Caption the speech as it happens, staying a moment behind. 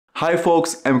Hi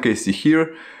folks, MKC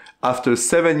here. After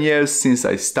 7 years since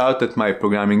I started my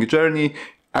programming journey,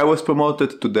 I was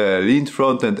promoted to the lead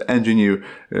Frontend Engineer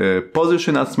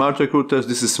position at SmartRecruiters.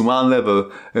 This is one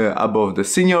level above the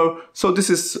senior, so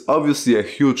this is obviously a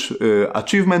huge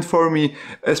achievement for me,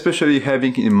 especially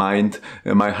having in mind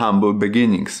my humble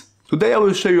beginnings. Today I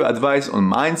will show you advice on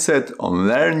mindset, on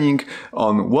learning,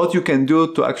 on what you can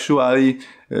do to actually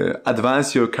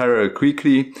advance your career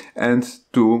quickly and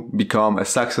to become a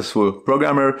successful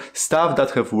programmer, stuff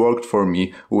that have worked for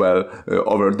me well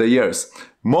over the years.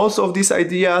 Most of these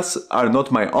ideas are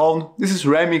not my own. This is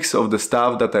remix of the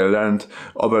stuff that I learned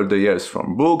over the years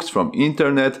from books, from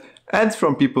internet, and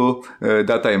from people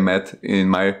that I met in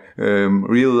my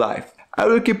real life. I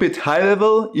will keep it high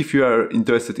level. If you are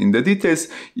interested in the details,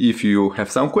 if you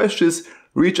have some questions,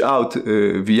 reach out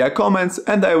via comments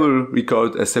and I will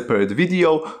record a separate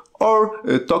video or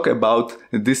talk about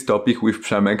this topic with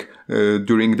Przemek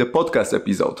during the podcast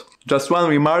episode. Just one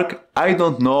remark, I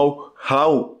don't know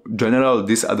how general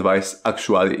this advice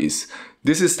actually is.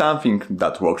 This is something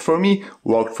that worked for me,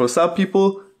 worked for some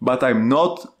people, but I'm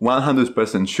not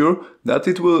 100% sure that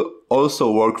it will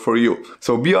also work for you.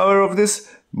 So be aware of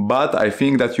this, but I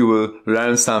think that you will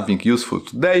learn something useful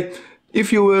today.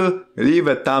 If you will, leave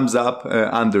a thumbs up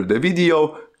under the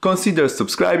video, consider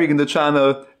subscribing the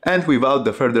channel, and without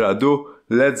the further ado,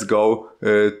 let's go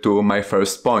to my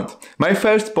first point. My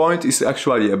first point is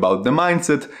actually about the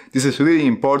mindset. This is really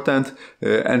important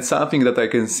and something that I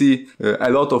can see a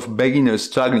lot of beginners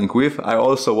struggling with. I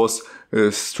also was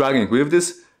struggling with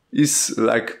this, is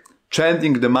like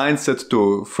changing the mindset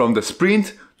from the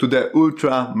sprint to the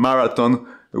ultra marathon,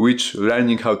 which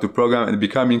learning how to program and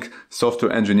becoming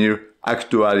software engineer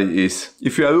actually is.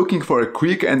 If you are looking for a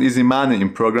quick and easy money in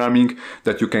programming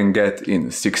that you can get in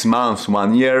 6 months,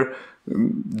 1 year,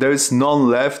 there is none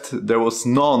left. There was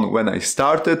none when I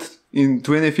started in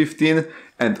 2015,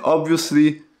 and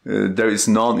obviously there is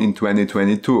none in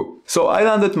 2022. So I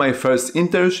landed my first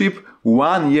internship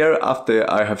 1 year after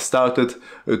I have started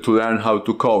to learn how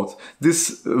to code.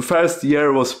 This first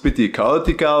year was pretty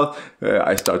chaotical.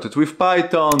 I started with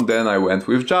Python, then I went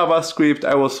with JavaScript.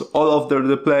 I was all over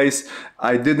the place.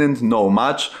 I didn't know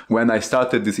much. When I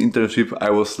started this internship, I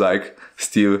was like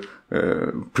still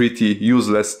pretty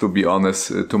useless, to be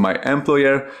honest, to my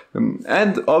employer.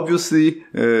 And obviously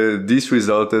this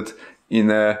resulted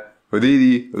in a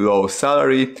really low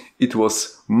salary. It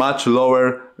was much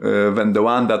lower than the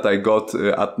one that I got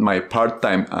at my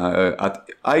part-time at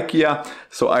IKEA.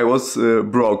 So I was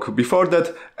broke before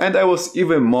that, and I was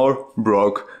even more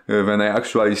broke when I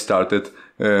actually started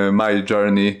my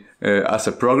journey as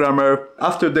a programmer.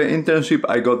 After the internship,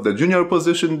 I got the junior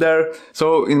position there.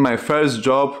 So in my first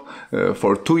job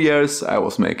for 2 years, I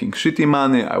was making shitty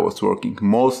money. I was working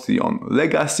mostly on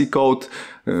legacy code,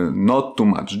 not too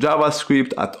much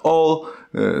JavaScript at all.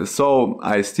 So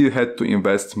I still had to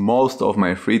invest most of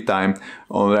my free time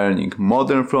on learning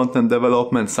modern front-end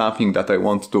development, something that I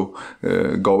want to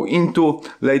go into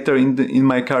later in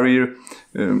my career.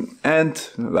 And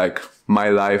like my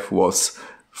life was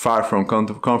far from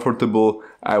comfortable.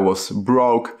 I was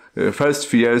broke. First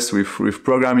few years with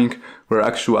programming were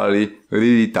actually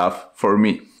really tough for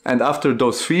me. And after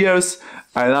those 3 years,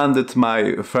 I landed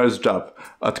my first job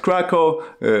at Krakow.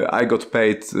 I got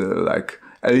paid like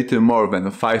a little more than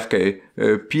 5k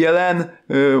PLN,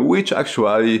 which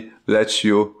actually lets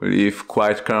you live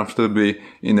quite comfortably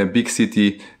in a big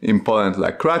city in Poland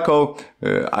like Krakow.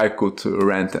 I could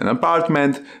rent an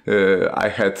apartment, I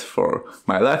had for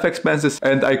my life expenses,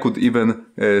 and I could even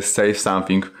save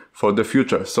something for the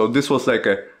future. So this was like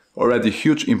a already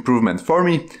huge improvement for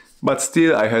me, but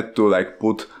still I had to like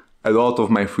put a lot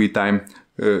of my free time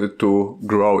to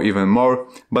grow even more.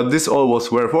 But this all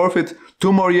was worth it.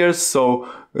 2 more years, so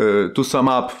to sum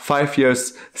up, 5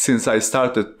 years since I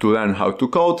started to learn how to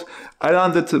code. I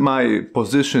landed my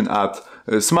position at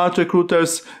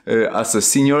SmartRecruiters as a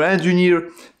senior engineer,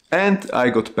 and I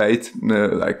got paid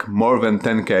like more than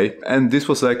 10k, and this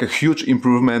was like a huge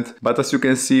improvement. But as you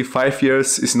can see, 5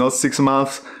 years is not 6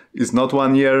 months, it's not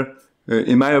 1 year.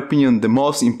 In my opinion, the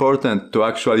most important to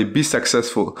actually be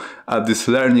successful at this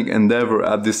learning endeavor,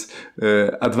 at this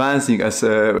advancing as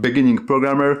a beginning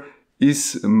programmer,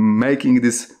 is making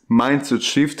this mindset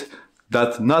shift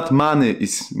that not money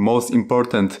is most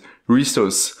important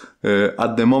resource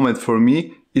at the moment for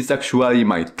me. It's actually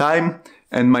my time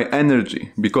and my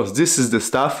energy, because this is the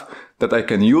stuff that I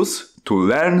can use to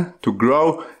learn, to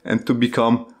grow, and to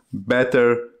become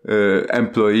better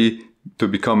employee, to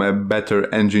become a better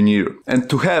engineer. And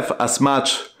to have as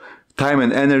much time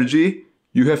and energy,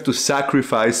 you have to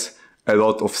sacrifice a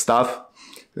lot of stuff.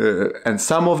 And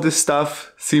some of this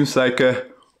stuff seems like a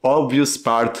obvious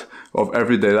part of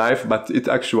everyday life, but it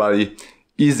actually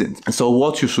isn't. So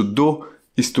what you should do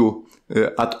is to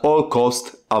at all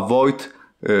costs avoid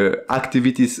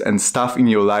activities and stuff in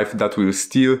your life that will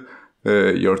steal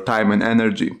your time and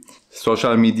energy.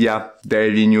 Social media,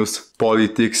 daily news,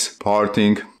 politics,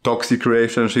 partying, toxic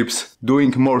relationships,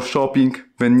 doing more shopping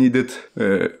than needed,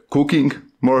 cooking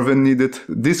more than needed.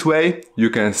 This way you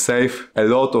can save a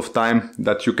lot of time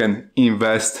that you can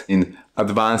invest in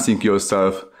advancing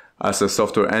yourself as a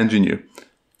software engineer.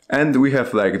 And we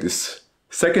have like this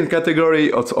second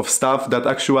category of stuff that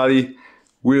actually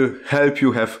will help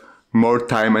you have more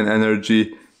time and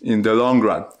energy in the long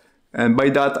run. And by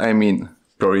that I mean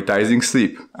prioritizing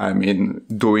sleep, I mean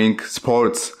doing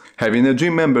sports, having a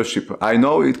gym membership. I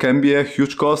know it can be a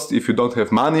huge cost if you don't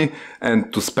have money,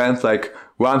 and to spend like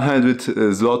 100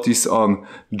 zlotys on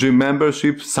gym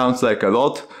membership sounds like a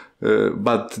lot,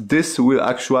 but this will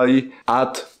actually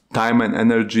add time and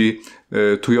energy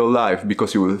to your life,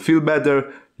 because you will feel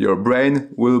better, your brain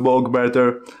will work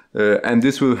better, and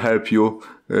this will help you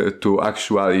to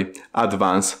actually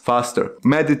advance faster.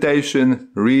 Meditation,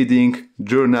 reading,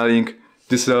 journaling,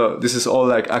 this is all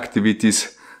like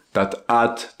activities that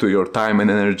add to your time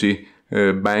and energy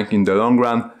bank in the long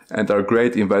run and are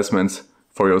great investments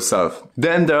for yourself.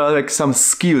 Then there are like some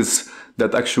skills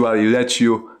that actually let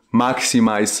you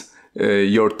maximize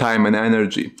your time and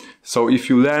energy. So if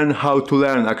you learn how to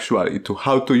learn, actually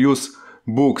how to use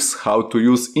books, how to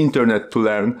use internet to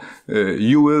learn,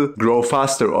 you will grow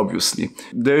faster, obviously.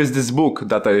 There is this book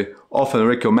that I often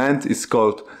recommend. It's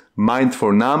called Mind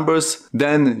for Numbers.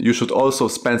 Then you should also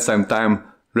spend some time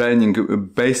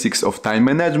learning basics of time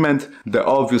management. The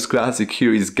obvious classic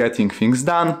here is Getting Things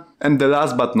Done. And the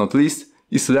last but not least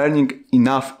is learning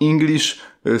enough English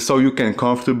so you can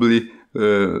comfortably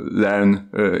learn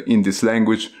in this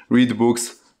language, read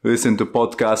books, listen to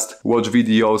podcasts, watch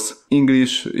videos.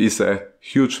 English is a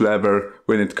huge lever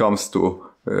when it comes to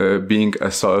being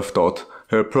a self-taught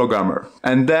programmer.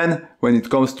 And then when it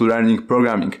comes to learning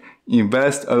programming,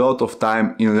 invest a lot of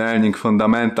time in learning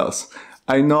fundamentals.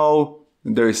 I know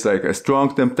there is like a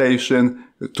strong temptation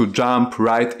to jump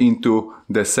right into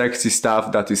the sexy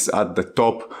stuff that is at the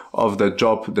top of the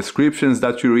job descriptions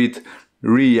that you read.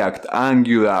 React,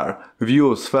 Angular,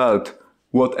 Vue, Svelte,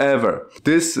 whatever.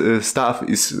 This stuff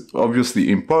is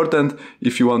obviously important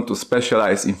if you want to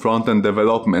specialize in front-end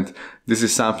development. This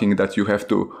is something that you have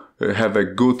to have a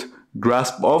good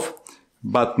grasp of,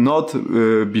 but not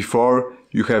before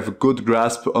you have a good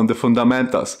grasp on the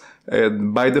fundamentals.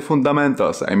 By the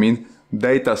fundamentals, I mean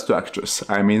data structures,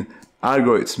 I mean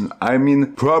algorithms, I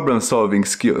mean problem-solving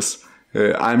skills,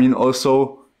 I mean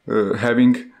also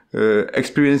having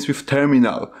experience with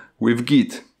terminal, with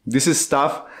Git. This is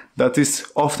stuff that is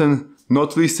often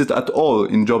not listed at all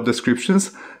in job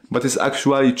descriptions, but is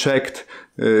actually checked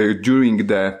during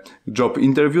the job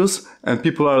interviews, and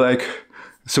people are like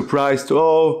surprised,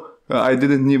 oh, I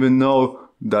didn't even know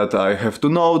that I have to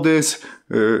know this,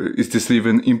 is this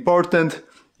even important?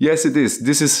 Yes, it is.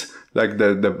 This is like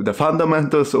the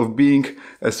fundamentals of being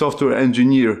a software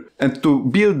engineer. And to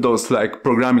build those like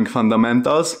programming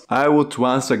fundamentals, I would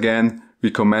once again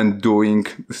recommend doing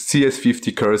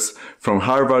CS50 course from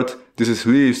Harvard. This is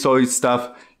really solid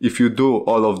stuff. If you do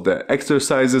all of the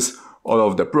exercises, all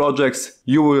of the projects,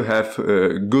 you will have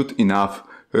good enough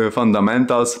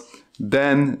fundamentals.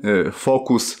 Then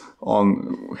focus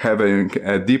on having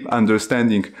a deep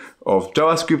understanding of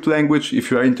JavaScript language if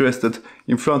you are interested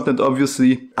in frontend.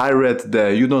 Obviously, I read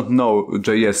the You Don't Know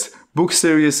JS book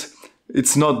series.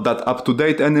 It's not that up to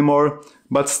date anymore,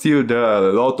 but still there are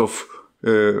a lot of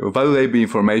valuable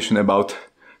information about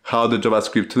how the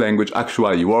JavaScript language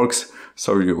actually works,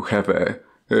 so you have a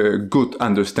good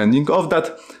understanding of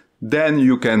that. Then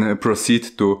you can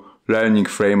proceed to learning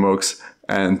frameworks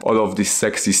and all of this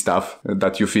sexy stuff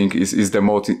that you think is the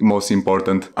most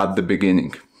important at the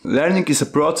beginning. Learning is a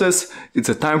process, it's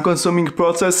a time-consuming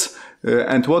process,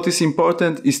 and what is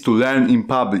important is to learn in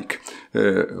public.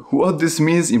 What this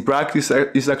means in practice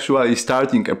is actually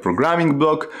starting a programming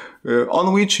blog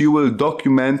on which you will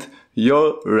document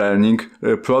your learning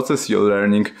process, your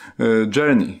learning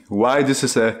journey. Why this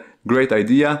is a great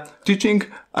idea? Teaching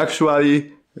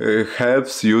actually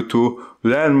helps you to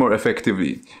learn more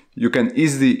effectively. You can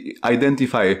easily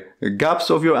identify gaps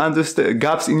of your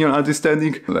gaps in your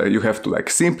understanding. You have to like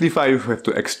simplify, you have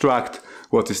to extract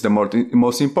what is the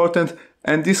most important,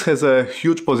 And this has a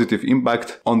huge positive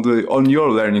impact on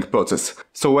your learning process.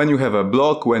 So when you have a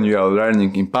blog, when you are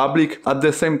learning in public, at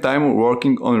the same time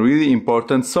working on really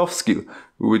important soft skill,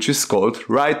 which is called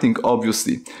writing,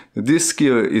 obviously. This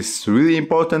skill is really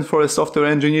important for a software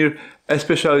engineer,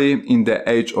 especially in the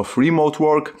age of remote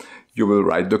work. You will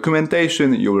write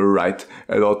documentation, you will write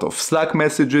a lot of Slack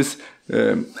messages,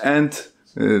 and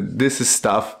this is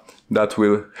stuff that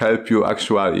will help you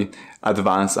actually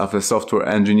advance as a software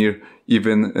engineer,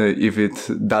 even if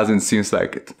it doesn't seem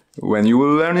like it. When you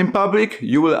will learn in public,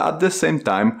 you will at the same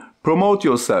time promote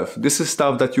yourself. This is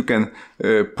stuff that you can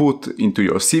put into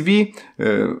your CV,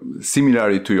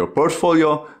 similarly to your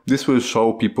portfolio. This will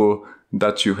show people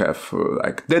that you have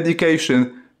like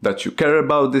dedication, that you care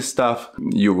about this stuff,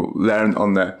 you learn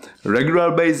on a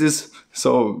regular basis.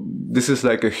 So this is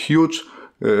like a huge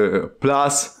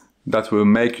plus that will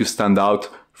make you stand out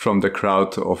from the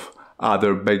crowd of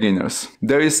other beginners.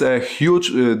 There is a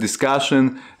huge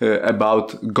discussion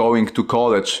about going to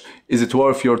college. Is it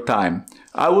worth your time?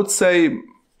 I would say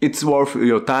it's worth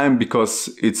your time because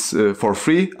it's for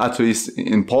free, at least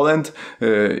in Poland.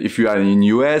 If you are in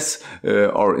US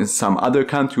or in some other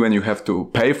country when you have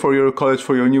to pay for your college,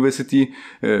 for your university,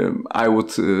 I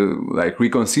would like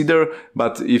reconsider.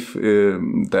 But if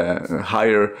the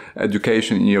higher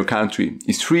education in your country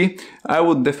is free, I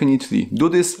would definitely do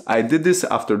this. I did this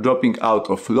after dropping out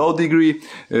of law degree.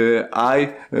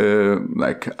 I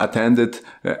like attended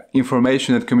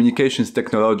information and communications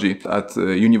technology at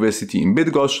university in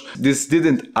Bydgoszcz. This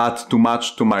didn't add too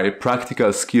much to my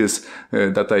practical skills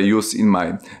that I use in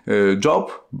my job,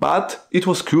 but it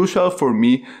was crucial for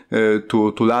me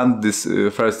to land this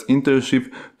first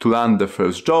internship, to land the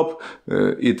first job.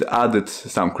 It added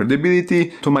some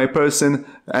credibility to my person,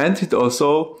 and it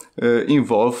also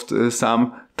involved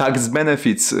some tax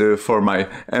benefits for my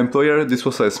employer. This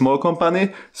was a small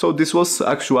company, so this was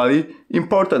actually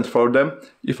important for them.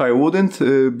 If I wouldn't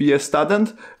be a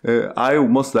student, I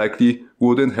most likely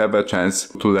wouldn't have a chance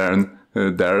to learn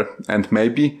there, and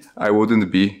maybe I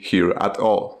wouldn't be here at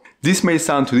all. This may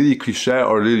sound really cliché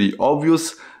or really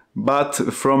obvious, but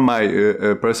from my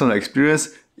personal experience,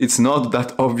 it's not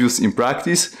that obvious in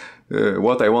practice.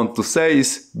 What I want to say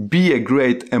is be a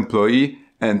great employee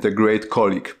and a great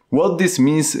colleague. What this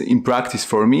means in practice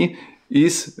for me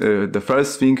is the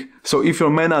first thing. So if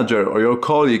your manager or your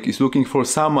colleague is looking for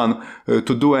someone to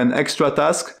do an extra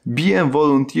task, be a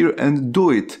volunteer and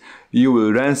do it. You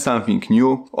will learn something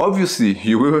new. Obviously,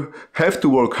 you will have to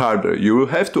work harder. You will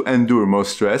have to endure more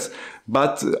stress.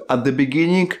 But at the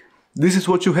beginning, this is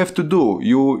what you have to do.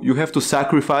 You have to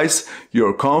sacrifice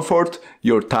your comfort,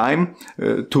 your time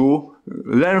to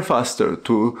learn faster,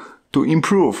 to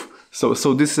improve.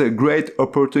 So this is a great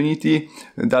opportunity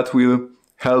that will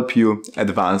help you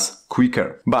advance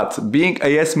quicker. But being a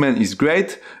yes man is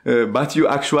great, but you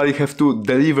actually have to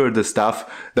deliver the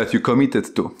stuff that you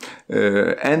committed to.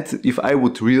 And if I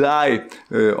would rely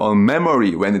on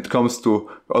memory when it comes to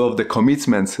all of the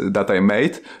commitments that I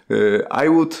made, I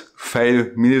would fail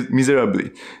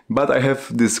miserably. But I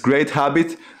have this great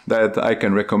habit that I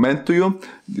can recommend to you,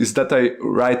 is that I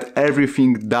write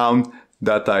everything down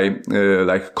that I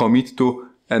like commit to,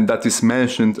 and that is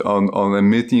mentioned on a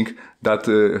meeting that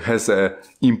has an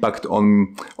impact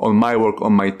on my work,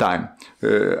 on my time.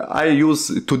 I use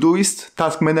Todoist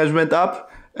task management app,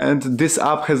 and this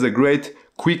app has a great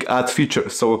quick add feature.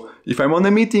 So if I'm on a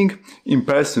meeting in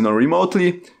person or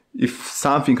remotely, if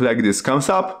something like this comes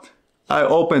up, I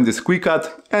open this quick add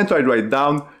and I write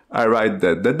down. I write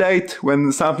the date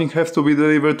when something has to be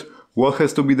delivered, what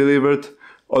has to be delivered,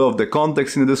 all of the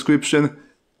context in the description.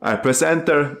 I press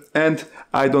enter and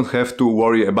I don't have to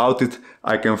worry about it.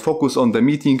 I can focus on the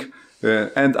meeting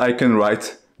and I can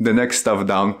write the next stuff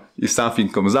down if something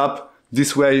comes up.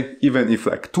 This way, even if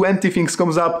like 20 things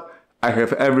comes up, I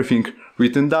have everything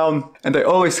written down. And I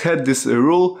always had this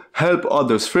rule, help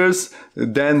others first,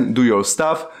 then do your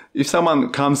stuff. If someone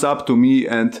comes up to me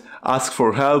and asks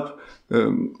for help,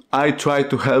 I try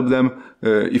to help them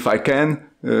if I can.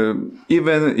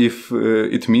 Even if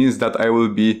it means that I will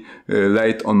be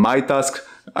late on my task,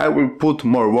 I will put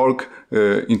more work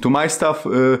into my stuff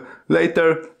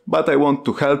later, but I want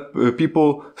to help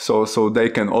people so they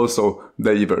can also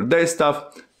deliver their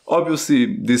stuff.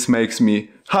 Obviously, this makes me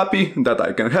happy that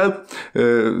I can help.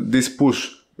 This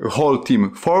push the whole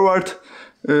team forward,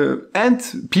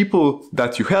 and people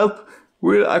that you help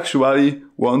will actually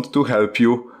want to help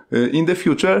you in the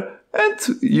future, and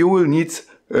you will need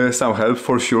some help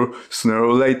for sure sooner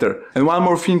or later. And one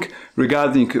more thing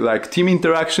regarding like team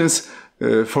interactions,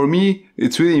 for me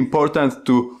it's really important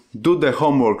to do the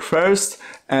homework first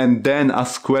and then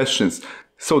ask questions.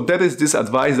 So that is this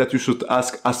advice that you should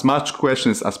ask as much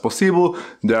questions as possible.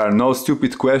 There are no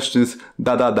stupid questions,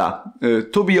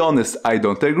 To be honest, I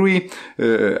don't agree.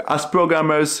 As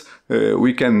programmers,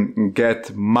 we can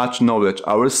get much knowledge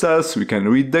ourselves. We can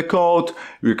read the code,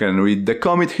 we can read the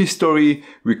commit history,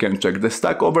 we can check the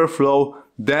Stack Overflow.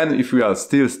 Then if we are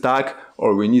still stuck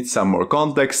or we need some more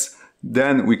context,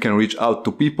 then we can reach out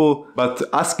to people. But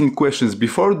asking questions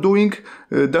before doing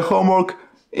the homework,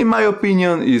 in my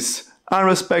opinion, is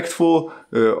unrespectful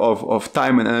of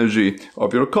time and energy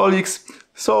of your colleagues.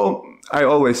 So I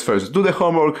always first do the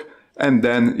homework, and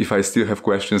then if I still have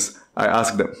questions, I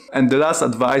ask them. And the last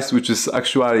advice, which is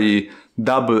actually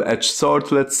double-edged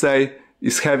sword, let's say,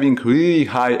 is having really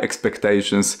high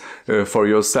expectations for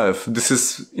yourself. This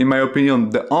is, in my opinion,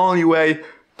 the only way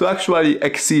to actually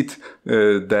exceed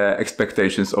the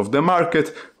expectations of the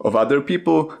market, of other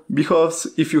people, because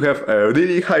if you have a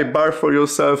really high bar for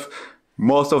yourself,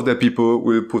 most of the people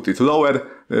will put it lower,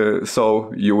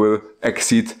 so you will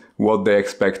exceed what they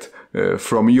expect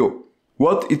from you.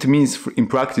 What it means in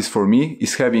practice for me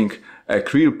is having a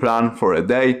clear plan for a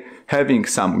day, having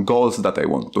some goals that I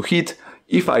want to hit.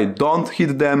 If I don't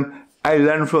hit them, I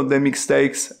learn from the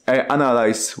mistakes, I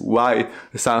analyze why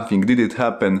something didn't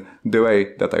happen the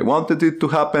way that I wanted it to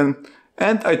happen,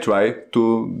 and I try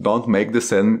to don't make the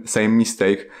same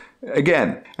mistake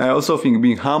again. I also think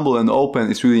being humble and open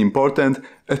is really important,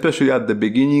 especially at the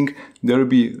beginning. There will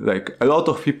be like a lot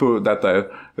of people that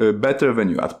are better than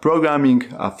you at programming,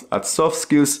 at soft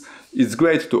skills. It's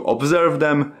great to observe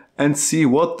them and see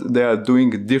what they are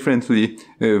doing differently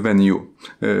than you,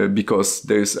 because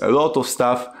there's a lot of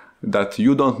stuff that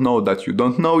you don't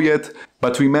know yet.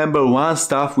 But remember one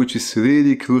stuff which is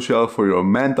really crucial for your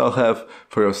mental health,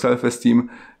 for your self-esteem,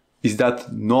 is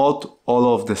that not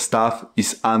all of the stuff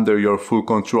is under your full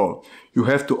control. You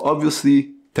have to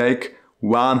obviously take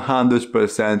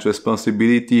 100%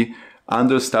 responsibility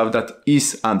under stuff that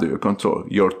is under your control.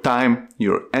 Your time,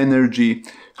 your energy,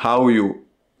 how you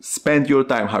spend your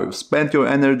time, how you spend your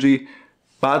energy,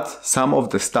 but some of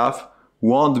the stuff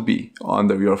won't be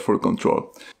under your full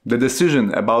control. The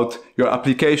decision about your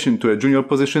application to a junior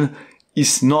position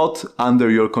is not under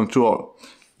your control.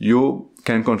 You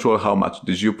can control how much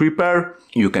did you prepare,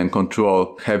 you can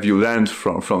control have you learned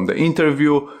from the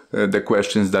interview, the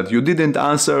questions that you didn't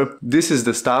answer. This is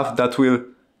the stuff that will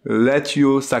let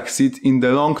you succeed in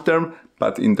the long term,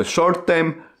 but in the short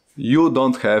term, you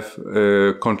don't have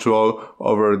control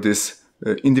over these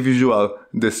individual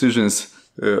decisions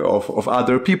of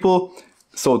other people,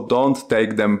 so don't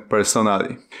take them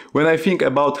personally. When I think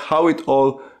about how it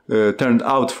all turned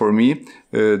out for me,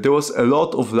 there was a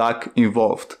lot of luck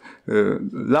involved.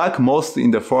 Luck mostly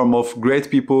in the form of great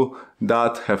people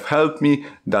that have helped me,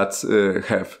 that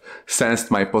have sensed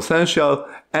my potential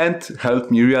and helped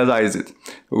me realize it.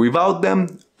 Without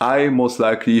them, I most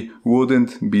likely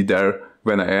wouldn't be there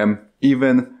when I am,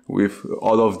 even with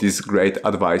all of this great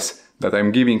advice that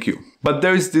I'm giving you. But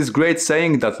there is this great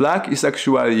saying that luck is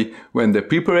actually when the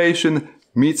preparation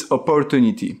meets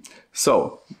opportunity.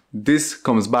 So this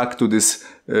comes back to this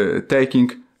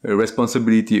taking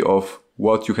responsibility of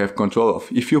what you have control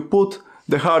of. If you put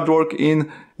the hard work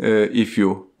in, if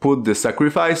you put the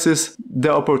sacrifices,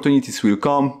 the opportunities will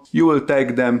come, you will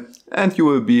take them, and you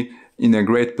will be in a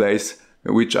great place,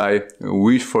 which I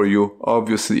wish for you,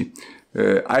 obviously.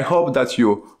 I hope that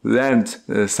you learned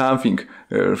something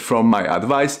from my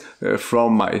advice,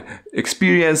 from my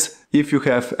experience. If you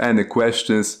have any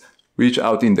questions, reach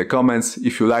out in the comments.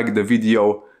 If you like the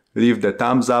video, leave the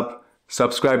thumbs up,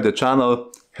 subscribe the channel.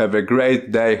 Have a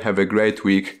great day, have a great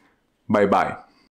week. Bye bye.